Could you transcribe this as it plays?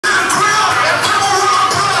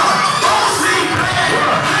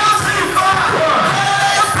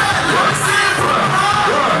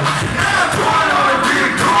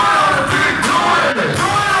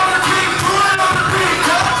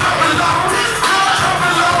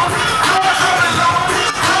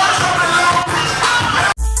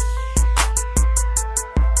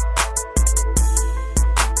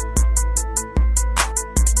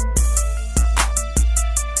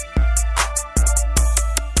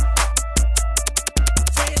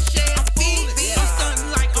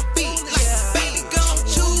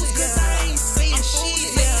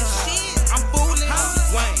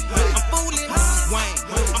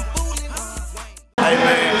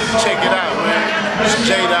It's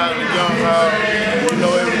Dawg, the young hog. You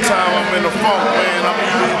know, every time I'm in the funk, man, I'm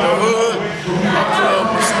either in the hood or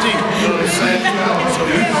Club Mystique, you know what I'm saying? So,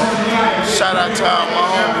 you know, shout out to all my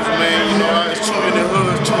homies, man. You know, there's too many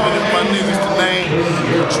hoods, too many of my niggas to name.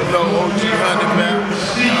 But you know, OG Honey Man,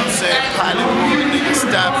 you know what I'm saying? Hollywood, nigga,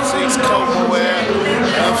 Stop 6, Como Wear, you know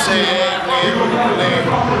what I'm saying?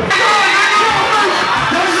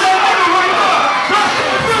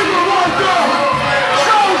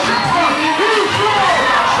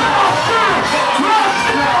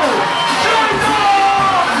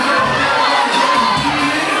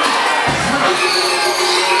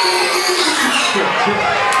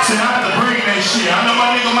 Shit. I know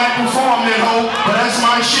my nigga might perform that hoe, but that's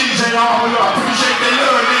my shit, J-Dawg. I appreciate that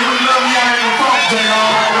love, nigga. We love you out in the funk,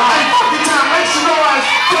 J-Dawg. Hey, fucking time, make some noise.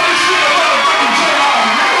 Fuck this shit, motherfucking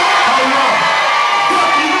J-Dawg, nigga. Hold on.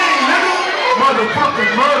 Fuck you mean, nigga?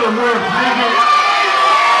 Motherfucking murder worth, nigga.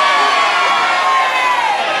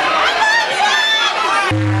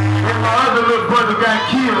 And my other little brother got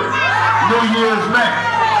killed New Year's night.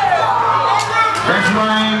 That's why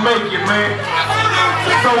I ain't make it, man.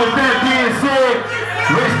 So with that being said,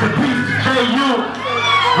 rest in peace to J.U.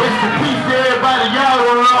 Rest in peace to everybody y'all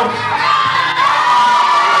don't know.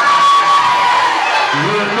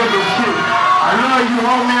 Real nigga shit. I love you,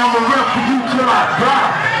 homie. I'ma rep for you till I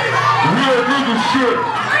die. Real nigga shit.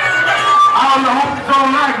 All the homies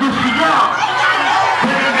don't like this for y'all.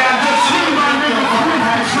 Nigga, I just see my nigga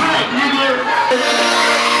twist the slick, nigga.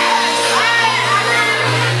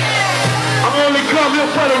 I'm only come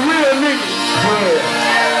here for the real niggas.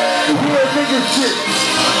 Yeah. Real nigga shit.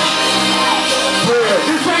 Yeah.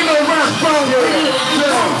 This ain't no rap song, I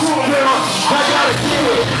gotta get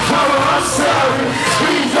it. I'm sorry.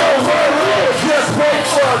 Please don't worry. Just wait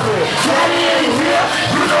for me. Daddy ain't here.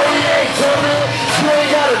 You know he ain't coming. You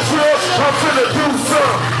ain't got a trip. I'm finna do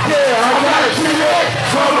something. Yeah, I gotta get it.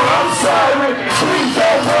 I'm sorry. Please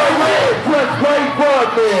don't worry. Just wait for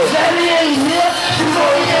me. Daddy ain't here. You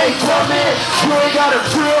know he ain't coming. You ain't got a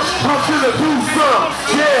trip. I'm finna do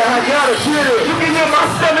something. Yeah, I gotta get it. You can hear my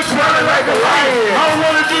stomach growling like a lion. I don't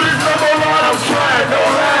wanna do this no more, Lord. I'm trying. No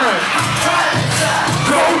line.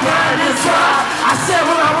 Go round inside. I said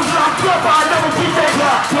when I was locked up, I'd never keep that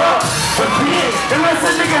locked up. But then, unless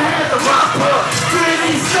a nigga had to lock up, three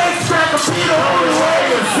of these snakes crack a be the only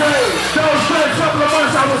way to say. Those first couple of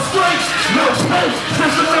months I was straight, no place.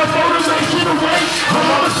 Just enough motivation to wait.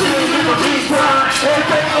 I'm on the city, nigga, be fine.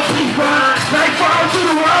 Everything will be fine. Night fall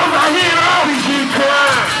through the walls, I hear all these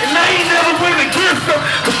decline. And they ain't never win against them,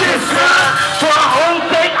 but this time, for our whole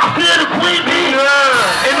sake, I feel the queen be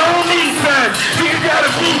lying. And on these times, you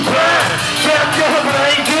gotta be blind. Can't tell but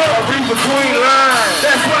I ain't good, I read between lines.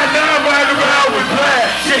 That's why now I'm riding around with black.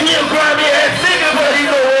 You hear grimy ass nigga, but he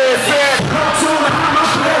know where it's at. Come to the high, my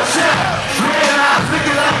blood shot. Red eyes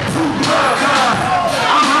looking like two blood cars.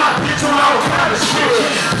 I'm hot, bitch, on all kind of shit.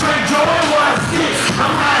 Drink Joe and watch this.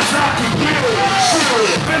 I'm high as I can get it.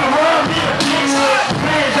 Shit, been around me a bitch.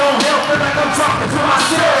 Man, don't help me like I'm talking to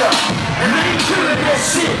myself. And they ain't killing that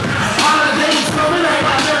shit. Holidays coming, ain't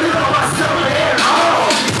I never know myself at all.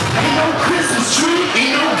 Ain't no Christmas tree,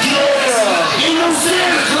 ain't no gas, ain't no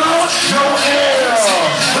Santa Claus, no air.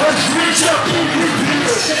 Let's reach up in this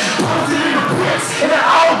bitch, posted in the bricks in an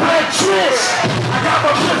all-black dress. I got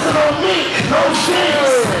my pistol on me, no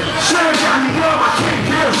sense. Sure got me up, I can't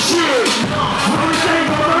give shit. Only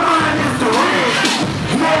thing on my mind is the ring.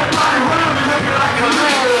 Everybody around me looking like a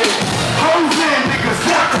leg. Hoes in, niggas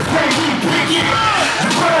got to pay me picket.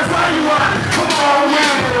 The first line you want, come on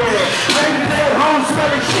with it. Baby, that home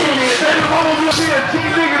smelling shit. They don't want to be a G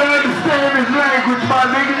nigga to understand this language, my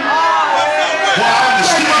nigga. Well, I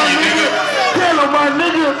understand you, nigga. Tell him, my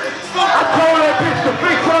nigga. I told that bitch to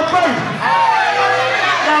fix her face.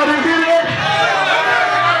 Y'all didn't hear that?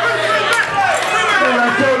 And I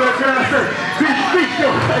told that girl, I said, bitch, fix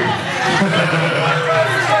your face.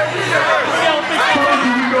 Told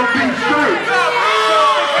you we gon' be straight.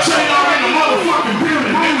 J-Dawg in the motherfucking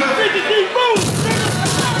building, nigga.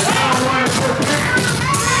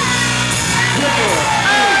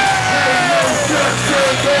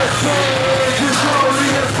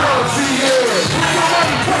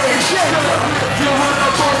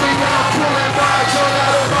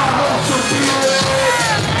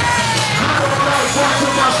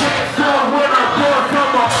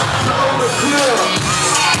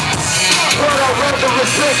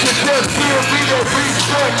 Just give me that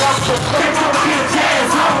respect, I'm so quick to get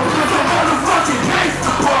ass home. It's a motherfucking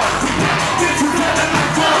gangsta party. Get together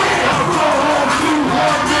like that, I'ma go home to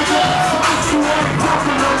one nigga. You ain't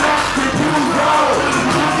talking no lot to do wrong.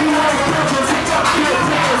 You ain't never think I get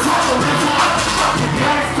ass home. It's a motherfucking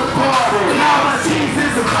gangsta party. Now I see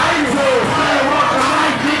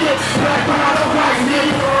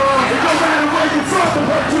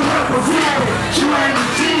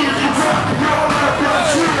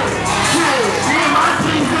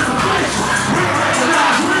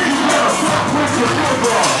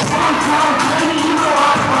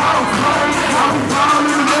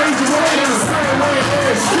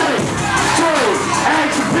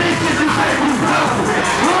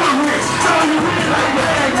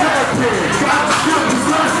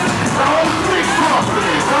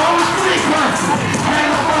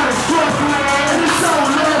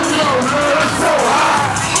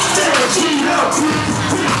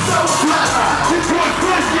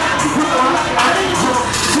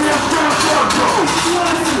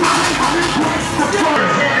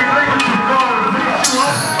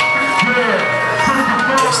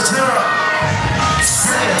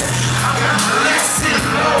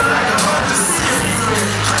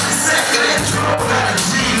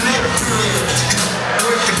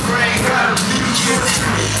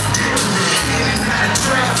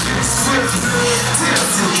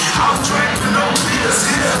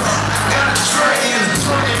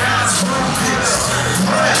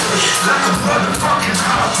like a motherfucking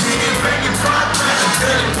hot pin, banging front back,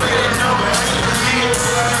 telling where they know it ain't the years.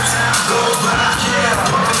 Time go by, yeah,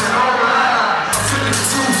 pumping it all right. I'm feeling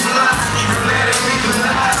too fly, even letting me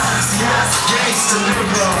lie. See, I was a gangster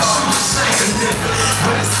nigga, shoot a shank a nigga,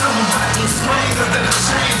 but it's something about them swingers that'll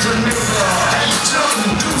change a nigga. How you jump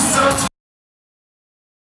and do something?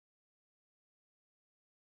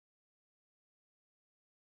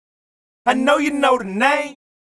 I know you know the name.